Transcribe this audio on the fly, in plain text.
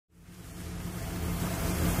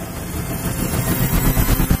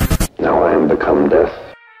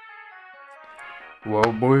death.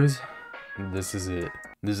 Well, boys, this is it.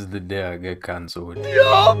 This is the day I get cancelled.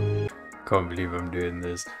 Yeah. Can't believe I'm doing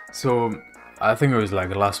this. So, I think it was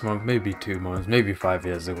like last month, maybe 2 months, maybe 5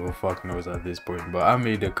 years ago, fuck knows at this point. But I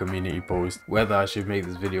made a community post whether I should make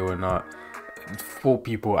this video or not. 4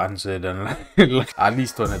 people answered, and like, at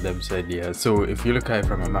least one of them said yeah. So if you look at it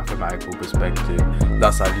from a mathematical perspective,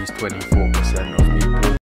 that's at least 24% of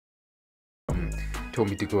people told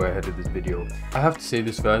me to go ahead with this video. I have to say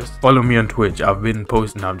this first, follow me on Twitch. I've been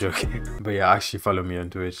posting, I'm joking, but yeah, actually follow me on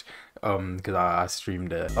Twitch because I stream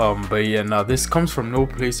there. But yeah, now this comes from no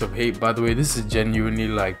place of hate, by the way. This is genuinely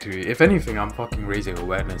like, to, if anything, I'm fucking raising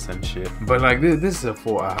awareness and shit. But like this is a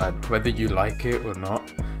thought I had, whether you like it or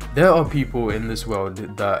not. There are people in this world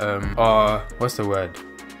that are, what's the word,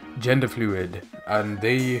 gender fluid, and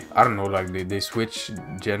they, I don't know, like they switch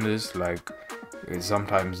genders, like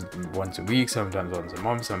sometimes once a week, sometimes once a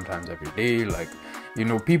month, sometimes every day. Like, you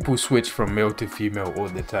know, people switch from male to female all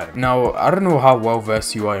the time. Now, I don't know how well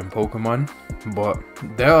versed you are in Pokemon, but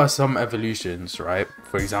there are some evolutions, right?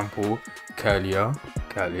 For example, Kalia,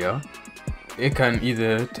 it can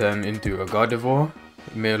either turn into a Gardevoir,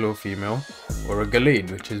 male or female, or a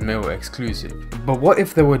Gallade, which is male exclusive. But what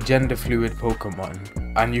if there were gender fluid Pokemon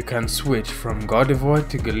and you can switch from Gardevoir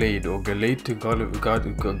to Gallade, or Gallade to Gallade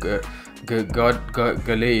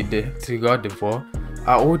to Gardevoir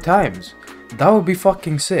at all times? That would be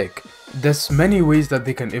fucking sick. There's many ways that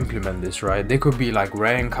they can implement this, right? They could be like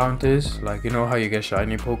rare encounters, like, you know how you get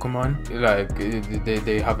shiny Pokemon, like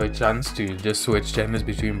they have a chance to just switch genders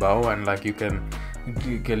between battle, and like you can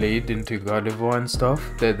Gallade into Gardevoir and stuff.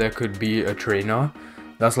 There could be a trainer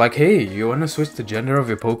that's like, hey, you want to switch the gender of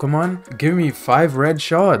your Pokemon? Give me 5 red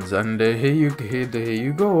shards and here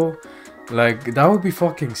you go. Like, that would be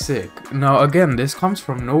fucking sick. Now again, this comes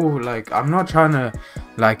from no, like, I'm not trying to,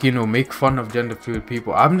 like, you know, make fun of gender fluid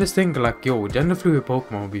people. I'm just thinking like, yo, gender fluid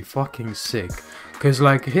Pokemon would be fucking sick. Cause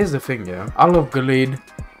like, here's the thing, yeah, I love Gallade,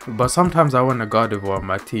 but sometimes I want a Gardevoir on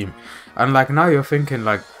my team. And like, now you're thinking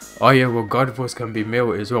like, oh yeah, well, Gardevoirs can be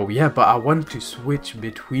male as well. Yeah, but I want to switch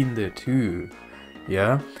between the two.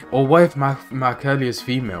 Yeah? Or what if my Curly is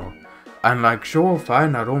female? And like, sure,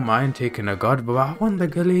 fine, I don't mind taking a Gardevoir, but I want the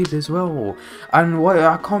Gallade as well. And what,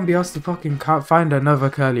 I can't be asked to fucking find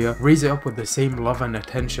another Curly, raise it up with the same love and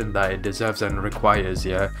attention that it deserves and requires,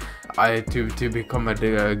 yeah? To become a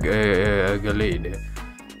Gallade.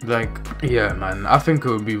 Like, yeah, man, I think it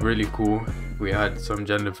would be really cool if we had some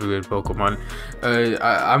gender fluid Pokemon.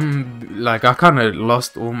 I'm like, I kind of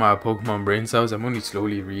lost all my Pokemon brain cells. I'm only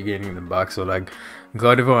slowly regaining them back. So like,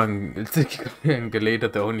 Gardevoir and Gallade are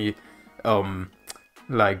the only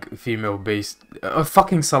like female based.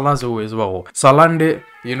 Fucking Salazzle as well. Salandit,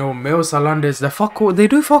 you know, male Salandits, they fuck all. They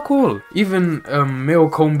do fuck all. Even male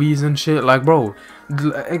Combees and shit. Like, bro,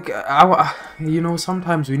 like, you know,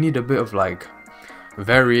 sometimes we need a bit of like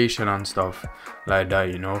variation and stuff like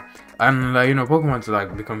that, you know. And like, you know, Pokemon's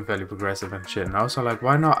like become fairly progressive and shit. And also like,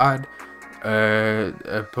 why not add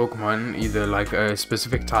a Pokemon, either like a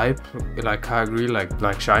specific type, like category, like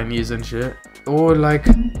shinies and shit, or like,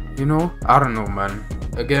 you know, I don't know, man.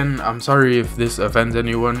 Again, I'm sorry if this offends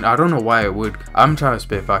anyone. I don't know why it would. I'm trying to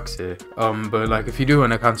spit facts here. But like, if you do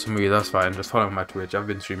want to cancel me, that's fine. Just follow my Twitch. I've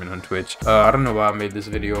been streaming on Twitch. I don't know why I made this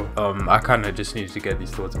video. I kind of just need to get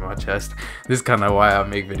these thoughts in my chest. This is kind of why I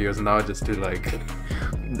make videos now, just to like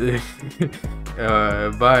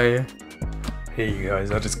bye. Hey you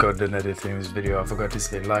guys, I just got done editing this video. I forgot to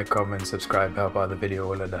say like, comment, subscribe, help out the video,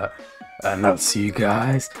 all of that. And I'll see you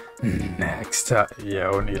guys next time.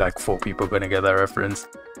 Yeah, only like 4 people gonna get that reference.